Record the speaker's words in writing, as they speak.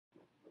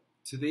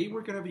Today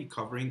we're going to be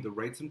covering the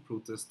rights and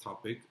protest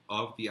topic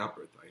of the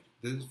Apartheid.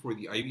 This is for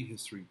the IB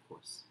History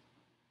course.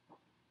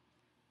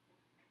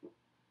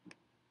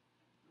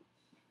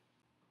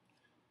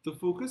 The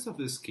focus of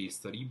this case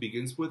study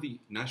begins with the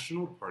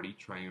National Party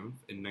triumph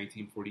in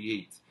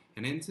 1948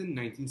 and ends in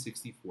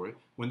 1964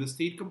 when the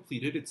state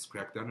completed its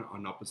crackdown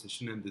on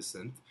opposition and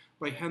dissent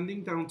by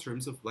handing down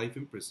terms of life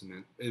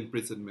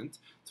imprisonment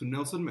to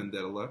Nelson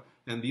Mandela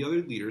and the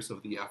other leaders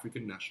of the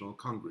African National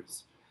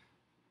Congress.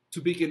 To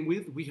begin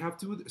with, we have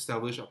to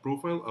establish a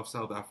profile of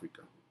South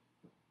Africa.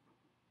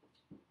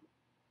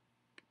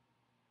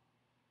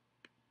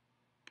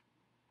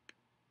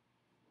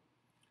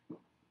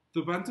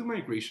 The Bantu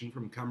migration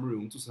from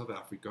Cameroon to South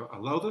Africa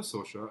allowed the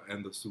Xhosa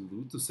and the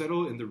Zulu to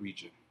settle in the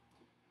region.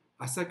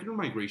 A second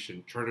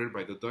migration, chartered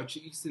by the Dutch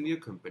East India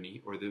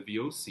Company, or the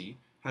VOC,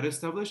 had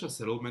established a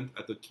settlement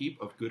at the Cape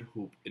of Good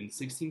Hope in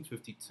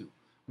 1652,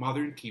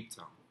 modern Cape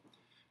Town.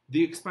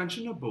 The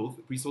expansion of both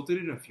resulted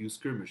in a few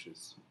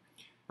skirmishes.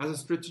 As a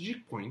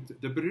strategic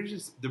point, the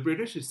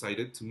British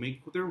decided to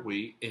make their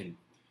way in.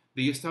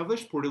 They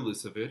established Port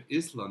Elizabeth,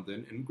 East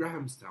London, and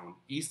Grahamstown,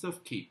 east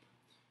of Cape.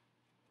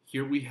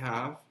 Here we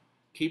have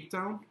Cape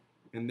Town,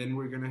 and then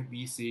we're going to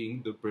be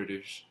seeing the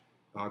British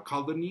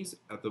colonies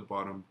at the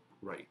bottom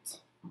right.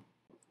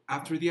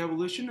 After the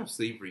abolition of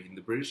slavery in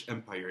the British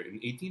Empire in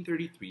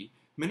 1833,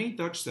 many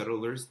Dutch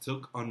settlers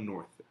took on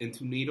north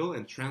into Natal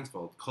and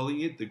Transvaal,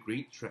 calling it the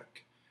Great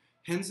Trek,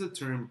 hence the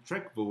term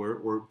Trekboer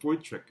or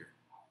Voortrekker.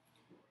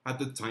 At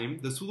the time,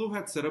 the Zulu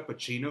had set up a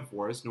chain of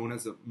wars known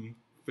as the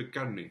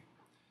Mfikane,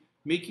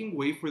 making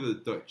way for the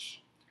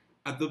Dutch.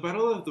 At the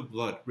Battle of the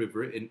Blood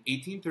River in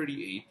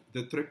 1838,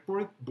 the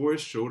Trekboers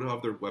showed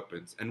off their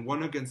weapons and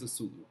won against the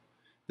Zulu.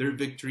 Their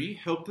victory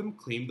helped them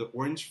claim the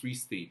Orange Free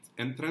State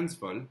and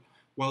Transvaal,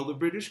 while the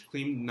British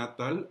claimed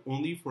Natal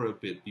only for a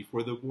bit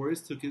before the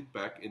Boers took it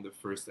back in the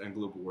First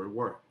Anglo-Boer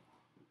War.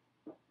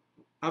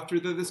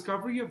 After the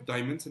discovery of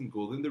diamonds and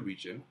gold in the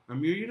region, a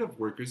myriad of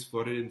workers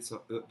flooded in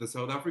the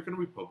South African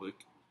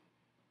Republic.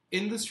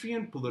 Industry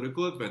and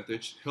political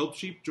advantage helped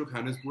shape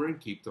Johannesburg and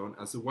Cape Town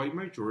as the white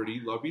majority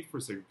lobbied for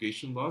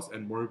segregation laws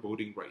and more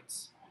voting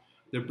rights.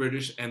 The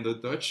British and the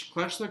Dutch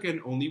clashed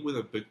again only with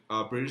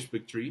a British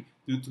victory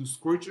due to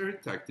scorched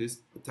earth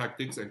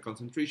tactics and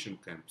concentration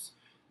camps.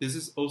 This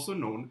is also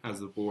known as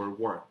the Boer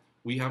War.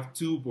 We have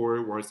two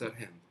Boer Wars at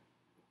hand.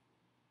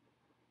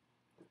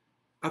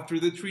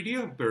 After the Treaty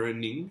of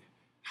Berening,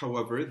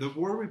 however, the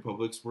Boer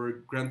republics were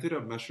granted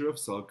a measure of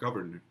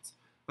self-governance.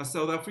 A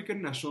South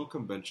African National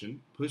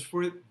Convention pushed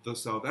for the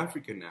South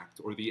African Act,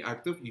 or the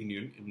Act of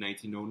Union, in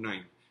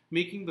 1909,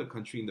 making the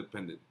country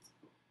independent.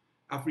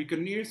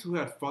 Afrikaners who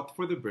had fought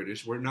for the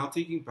British were now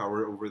taking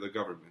power over the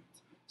government.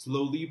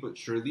 Slowly but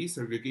surely,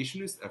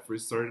 segregationist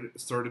efforts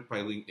started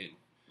piling in.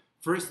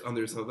 First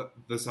under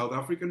the South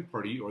African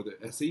Party, or the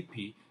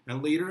SAP,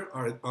 and later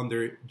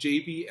under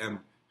JBM,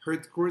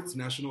 Herdkoort's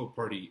National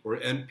Party, or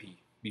NP,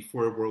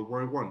 before World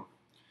War I.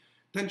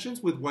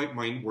 Tensions with white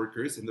mine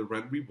workers in the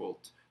Rand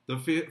Revolt, the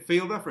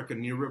failed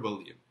Afrikaner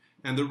Rebellion,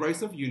 and the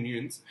rise of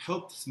unions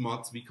helped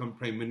Smuts become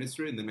prime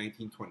minister in the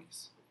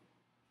 1920s.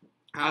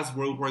 As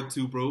World War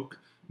II broke,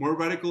 more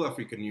radical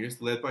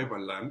Afrikaners, led by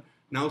Malan,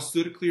 now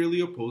stood clearly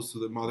opposed to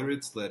the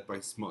moderates led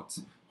by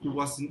Smuts, who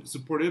was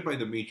supported by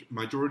the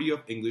majority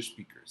of English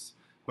speakers.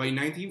 By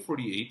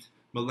 1948,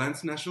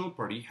 Malan's National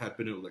Party had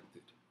been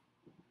elected.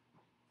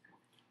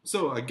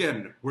 So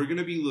again, we're going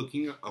to be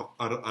looking at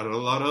a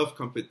lot of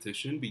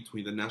competition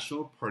between the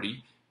National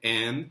Party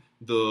and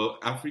the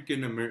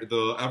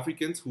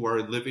Africans who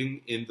are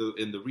living in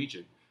the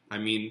region. I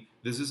mean,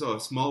 this is a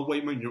small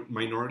white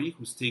minority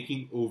who's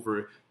taking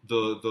over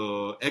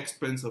the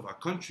expense of a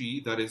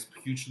country that is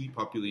hugely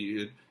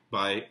populated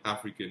by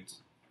Africans.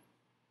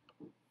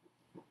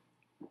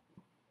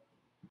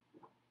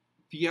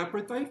 The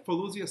apartheid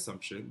follows the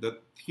assumption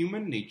that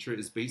human nature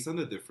is based on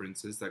the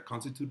differences that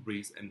constitute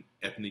race and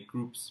ethnic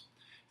groups.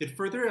 It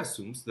further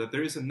assumes that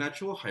there is a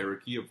natural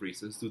hierarchy of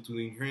races due to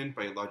inherent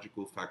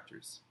biological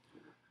factors.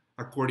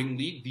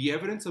 Accordingly, the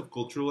evidence of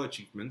cultural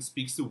achievement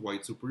speaks to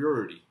white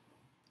superiority.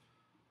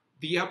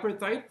 The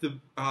apartheid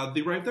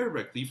derived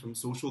directly from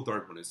social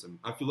Darwinism,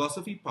 a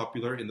philosophy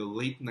popular in the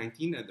late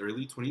 19th and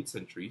early 20th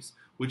centuries,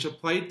 which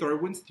applied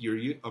Darwin's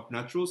theory of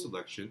natural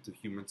selection to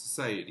human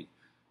society.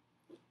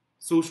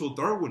 Social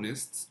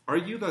Darwinists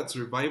argue that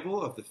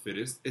survival of the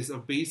fittest is a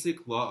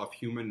basic law of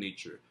human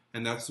nature,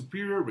 and that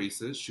superior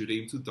races should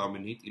aim to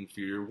dominate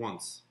inferior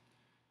ones.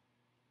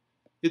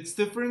 Its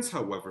difference,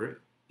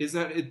 however, is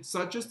that it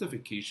sought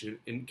justification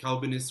in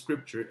Calvinist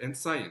scripture and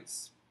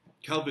science.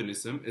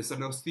 Calvinism is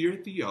an austere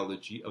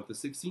theology of the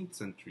 16th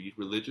century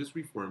religious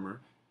reformer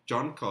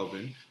John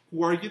Calvin,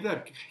 who argued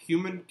that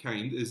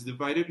humankind is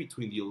divided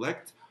between the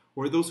elect,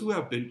 or those who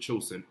have been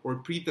chosen or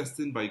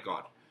predestined by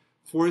God,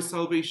 for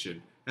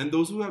salvation, and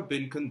those who have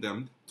been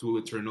condemned to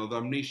eternal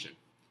damnation.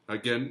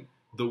 Again,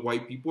 the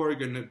white people are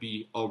going to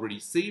be already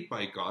saved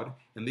by God,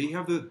 and they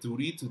have the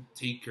duty to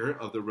take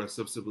care of the rest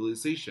of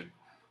civilization.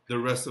 The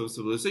rest of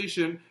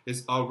civilization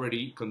is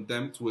already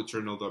condemned to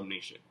eternal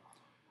damnation.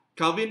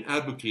 Calvin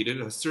advocated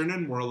a stern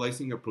and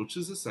moralizing approach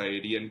to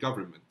society and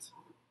government.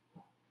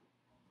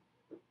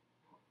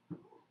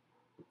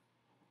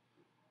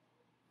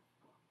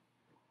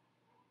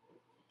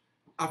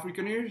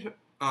 Afrikaner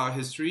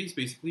history is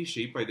basically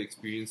shaped by the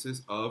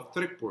experiences of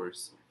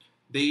trekboers.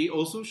 They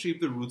also shape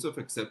the roots of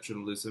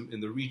exceptionalism in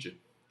the region.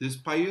 This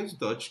pious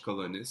Dutch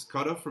colonist,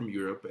 cut off from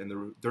Europe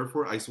and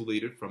therefore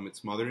isolated from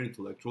its modern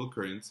intellectual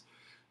currents,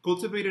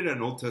 cultivated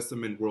an Old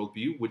Testament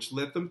worldview which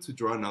led them to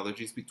draw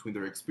analogies between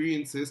their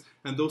experiences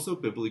and those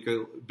of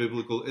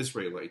biblical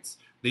Israelites.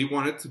 They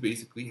wanted to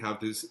basically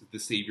have this the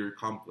savior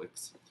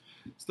complex.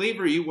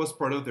 Slavery was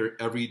part of their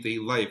everyday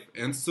life,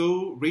 and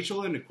so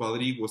racial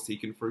inequality was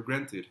taken for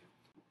granted.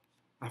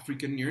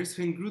 Afrikaners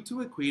grew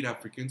to equate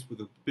Africans with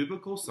the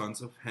biblical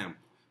sons of Ham,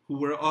 who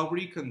were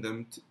already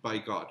condemned by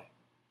God.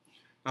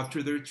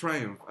 After their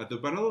triumph at the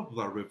Battle of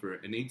Blood River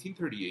in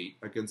 1838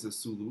 against the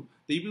Zulu,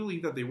 they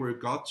believed that they were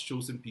God's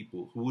chosen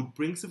people who would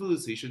bring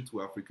civilization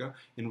to Africa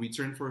in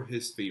return for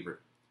his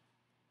favor.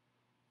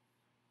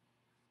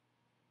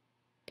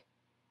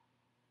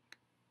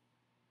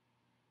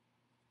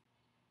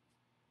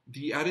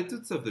 The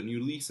attitudes of the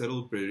newly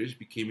settled British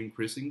became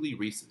increasingly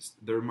racist.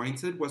 Their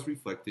mindset was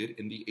reflected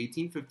in the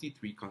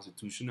 1853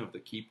 Constitution of the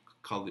Cape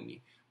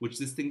Colony, which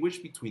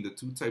distinguished between the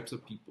two types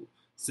of people,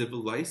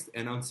 civilized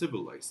and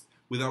uncivilized,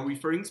 without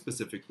referring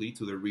specifically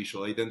to their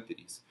racial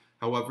identities.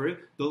 However,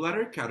 the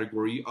latter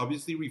category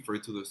obviously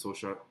referred to the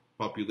social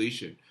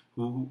population,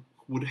 who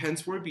would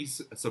henceforth be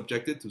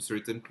subjected to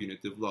certain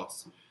punitive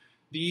laws.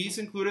 These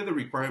included the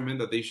requirement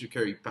that they should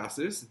carry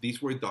passes.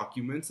 These were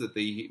documents that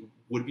they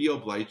would be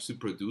obliged to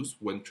produce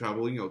when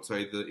traveling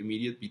outside the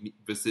immediate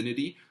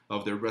vicinity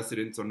of their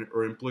residence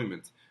or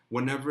employment.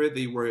 Whenever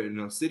they were in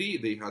a city,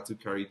 they had to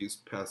carry these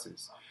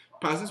passes.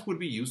 Passes would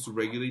be used to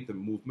regulate the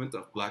movement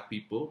of black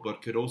people,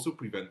 but could also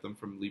prevent them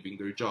from leaving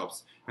their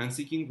jobs and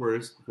seeking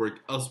work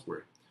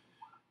elsewhere.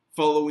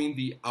 Following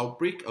the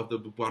outbreak of the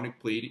bubonic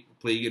plague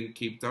in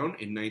Cape Town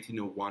in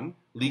 1901,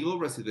 legal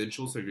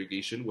residential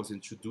segregation was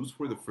introduced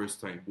for the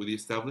first time with the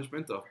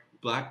establishment of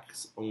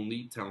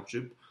blacks-only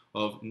township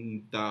of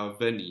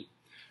Ndaveni,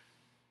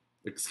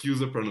 excuse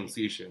the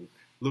pronunciation,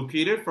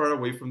 located far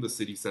away from the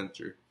city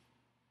center.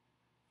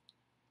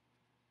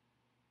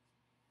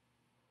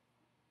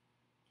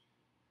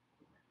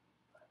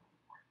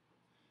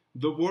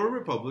 The Boer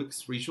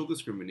Republic's racial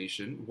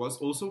discrimination was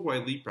also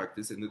widely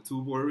practiced in the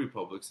two Boer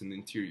republics in the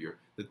interior,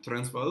 the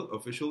Transvaal,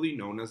 officially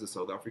known as the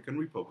South African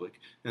Republic,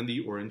 and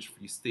the Orange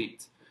Free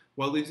State.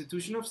 While the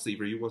institution of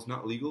slavery was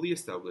not legally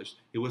established,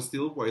 it was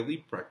still widely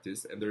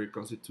practiced, and their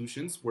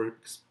constitutions were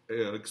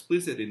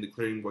explicit in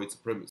declaring white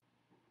supremacy.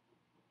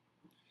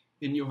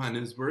 In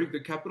Johannesburg,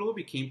 the capital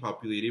became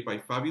populated by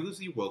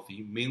fabulously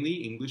wealthy, mainly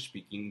English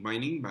speaking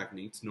mining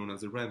magnates known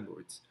as the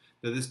landlords.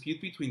 The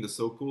dispute between the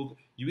so called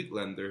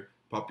Uitlander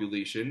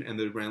population and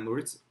the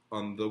landlords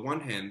on the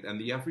one hand and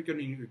the African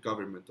Union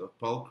government of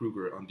Paul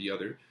Kruger on the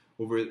other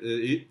over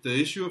the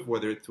issue of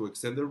whether to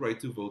extend the right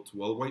to vote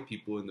to all white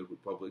people in the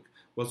Republic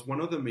was one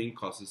of the main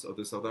causes of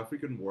the South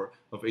African War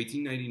of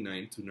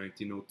 1899 to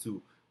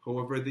 1902.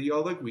 However, they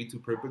all agreed to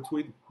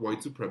perpetuate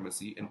white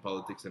supremacy in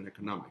politics and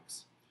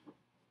economics.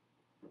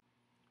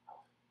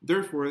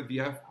 Therefore,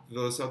 the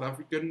South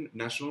African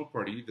National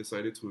Party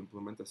decided to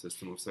implement a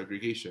system of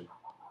segregation.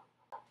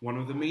 One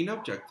of the main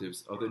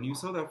objectives of the new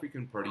South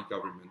African Party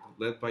government,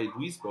 led by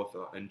Louis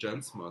Botha and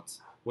Jan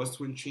Smuts, was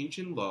to change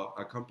in law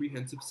a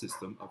comprehensive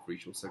system of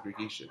racial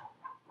segregation.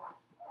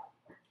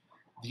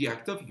 The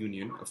Act of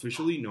Union,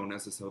 officially known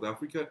as the South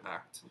Africa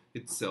Act,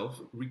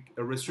 itself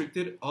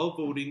restricted all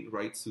voting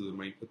rights to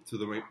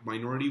the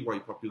minority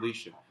white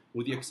population,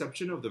 with the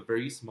exception of the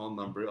very small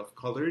number of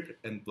colored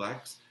and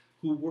blacks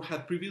who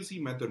had previously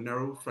met the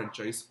narrow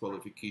franchise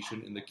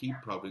qualification in the Cape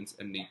Province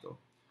and NATO.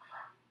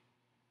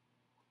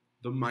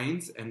 The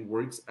Mines and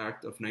Works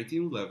Act of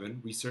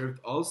 1911 reserved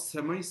all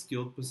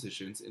semi-skilled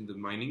positions in the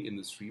mining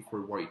industry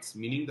for whites,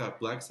 meaning that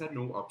blacks had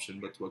no option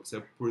but to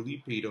accept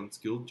poorly paid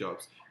unskilled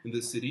jobs in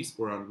the cities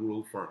or on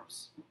rural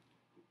farms.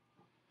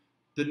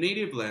 The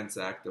Native Lands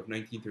Act of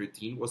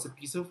 1913 was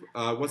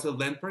a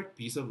landmark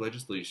piece of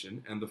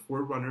legislation and the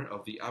forerunner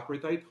of the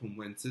Apartheid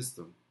homeland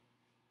system.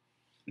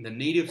 The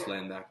Natives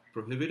Land Act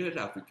prohibited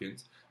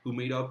Africans, who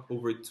made up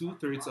over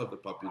two-thirds of the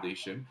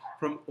population,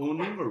 from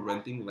owning or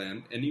renting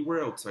land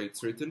anywhere outside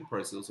certain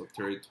parcels of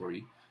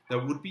territory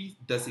that would be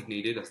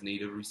designated as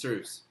native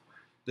reserves.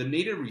 The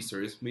native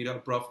reserves made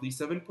up roughly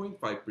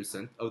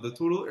 7.5% of the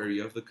total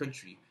area of the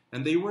country,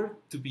 and they were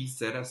to be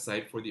set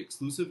aside for the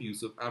exclusive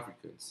use of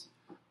Africans.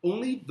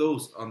 Only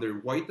those under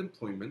white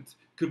employment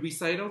could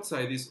reside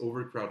outside these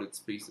overcrowded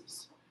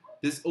spaces.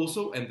 This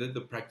also ended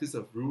the practice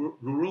of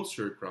rural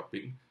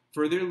sharecropping,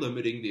 further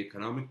limiting the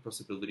economic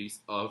possibilities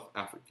of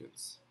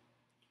Africans.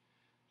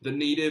 The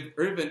Native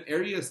Urban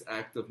Areas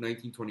Act of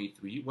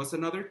 1923 was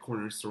another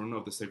cornerstone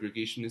of the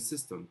segregationist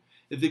system.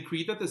 It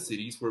decreed that the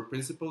cities were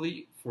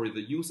principally for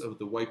the use of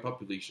the white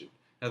population,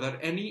 and that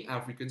any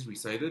Africans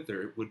resided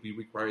there would be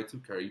required to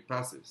carry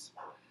passes.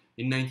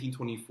 In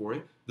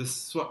 1924, the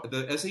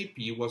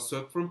SAP was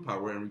swept from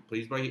power and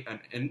replaced by an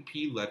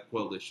NP-led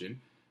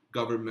coalition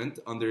government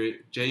under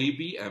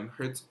JBM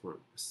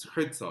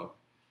Herzog.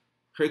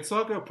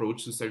 Herzog's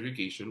approach to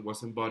segregation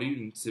was embodied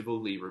in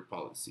civil labor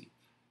policy.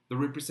 The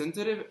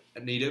Representative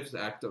Natives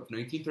Act of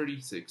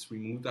 1936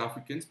 removed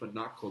Africans but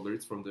not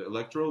coloreds from the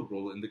electoral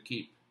roll in the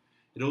Cape.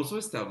 It also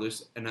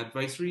established an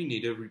advisory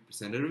Native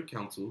Representative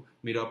Council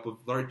made up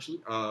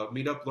largely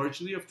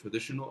of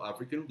traditional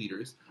African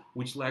leaders,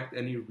 which lacked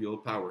any real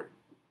power.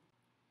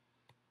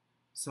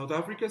 South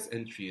Africa's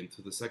entry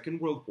into the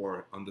Second World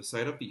War on the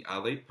side of the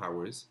Allied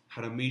powers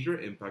had a major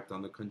impact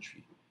on the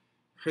country.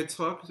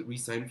 Herzog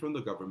resigned from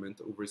the government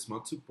over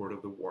Smuts' support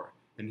of the war,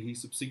 and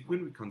his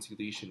subsequent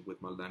reconciliation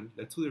with Malan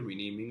led to the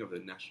renaming of the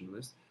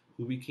nationalists,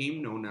 who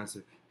became known as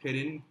the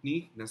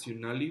Verenigde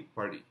Nasionale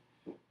Party,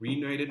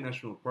 Reunited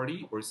National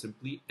Party, or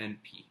simply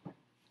NP.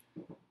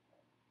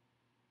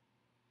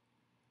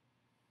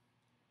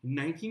 In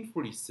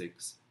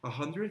 1946,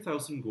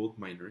 100,000 gold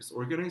miners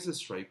organized a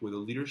strike with the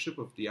leadership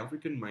of the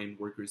African Mine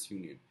Workers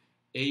Union,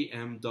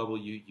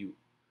 AMWU,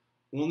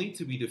 only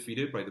to be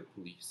defeated by the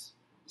police.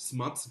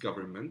 Smuts'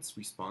 government's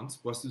response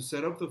was to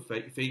set up the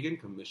Fagan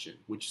Commission,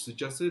 which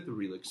suggested the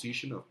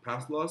relaxation of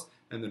past laws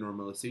and the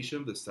normalization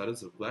of the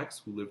status of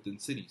blacks who lived in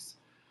cities.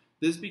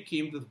 This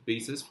became the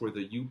basis for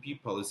the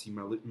UP Policy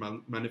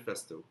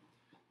Manifesto.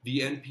 The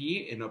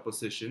NP, in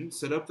opposition,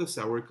 set up the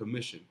Sauer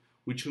Commission,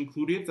 which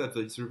concluded that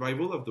the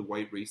survival of the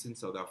white race in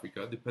South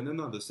Africa depended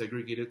on the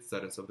segregated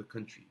status of the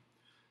country.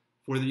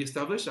 For the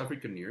established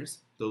Afrikaners,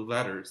 the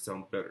latter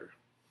sound better.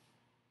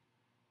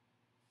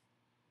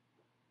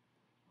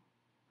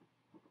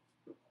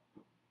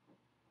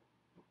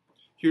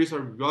 Here's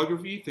our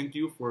bibliography. Thank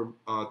you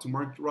to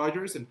Mark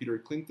Rogers and Peter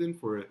Clinton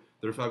for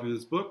their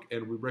fabulous book,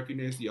 and we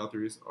recognize the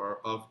authors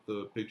of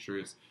the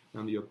pictures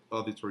and the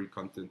auditory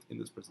content in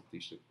this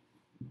presentation.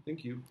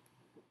 Thank you.